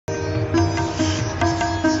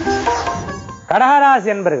கடகராசி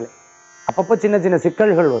என்பர்களே, அப்பப்போ சின்ன சின்ன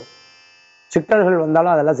சிக்கல்கள் வரும். சிக்கல்கள்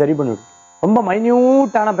வந்தாலும் அதெல்லாம் சரி பண்ணிவிடும். ரொம்ப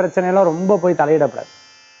மைன்யூட்டான பிரச்சனையெல்லாம் ரொம்ப போய் தலையிடப்படாது.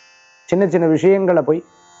 சின்ன சின்ன விஷயங்களை போய்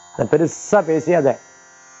அதை பெருசா பேசி அதை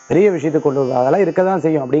பெரிய விஷயத்துக்கு கொண்டு வருவது அதெல்லாம் இருக்க தான்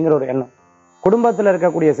செய்யும் அப்படிங்கிற ஒரு எண்ணம். குடும்பத்தில்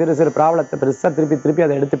இருக்கக்கூடிய சிறு சிறு ப்ராப்ளத்தை பெருசா திருப்பி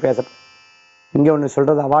அதை எடுத்து பேசணும். இங்க ஒன்று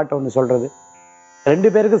சொல்றது, அவாட்ட ஒன்று சொல்றது, 2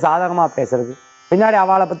 பேருக்கு சாதகமா பேசுறது, பின்னாடி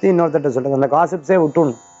அவளை பத்தி இன்னொருத்தட்ட சொல்றது, அந்த காசிப்ஸே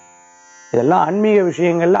விட்டுணும். இதெல்லாம் ஆன்மீக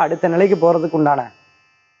விஷயங்கள்ல அடுத்த நிலைக்கு போறதுக்கு உண்டான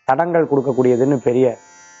தடங்கள் கொடுக்கக்கூடியதுன்னு பெரிய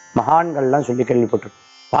மகான்கள்லாம் சொல்லி கேள்விப்பட்டிருக்கோம்.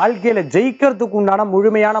 வாழ்க்கையில ஜெயிக்கிறதுக்கு உண்டான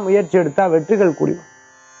முழுமையான முயற்சி எடுத்தா வெற்றிகள் கூடியும்,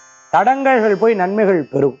 தடங்கல்கள் போய் நன்மைகள்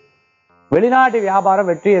பெறும். வெளிநாட்டு வியாபாரம்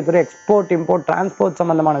வெற்றியை தரும். எக்ஸ்போர்ட் இம்போர்ட் டிரான்ஸ்போர்ட்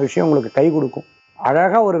சம்பந்தமான விஷயம் உங்களுக்கு கை கொடுக்கும்.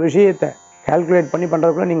 அழகா ஒரு விஷயத்தை கால்குலேட் பண்ணி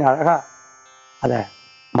பண்றதுக்குள்ள நீங்க அழகா அதை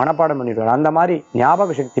மனப்பாடம் பண்ணிடுவாங்க. அந்த மாதிரி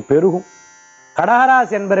ஞாபக சக்தி பெருகும்.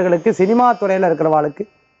 கடகராசி என்பவர்களுக்கு சினிமா துறையில இருக்கிறவாளுக்கு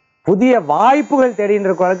புதிய வாய்ப்புகள் தேடின்னு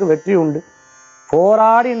இருக்கிறவளுக்கு வெற்றி உண்டு.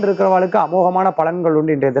 போராடின்னு இருக்கிறவளுக்கு அமோகமான பலன்கள்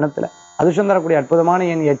உண்டு. இன்றைய தினத்துல அதிர்ஷ்டம் தரக்கூடிய அற்புதமான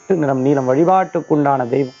எண் 8, நிறம் நீலம். வழிபாட்டுக்குண்டான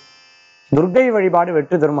தெய்வம் துர்க்கை வழிபாடு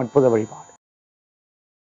வெற்றி தரும் அற்புத வழிபாடு.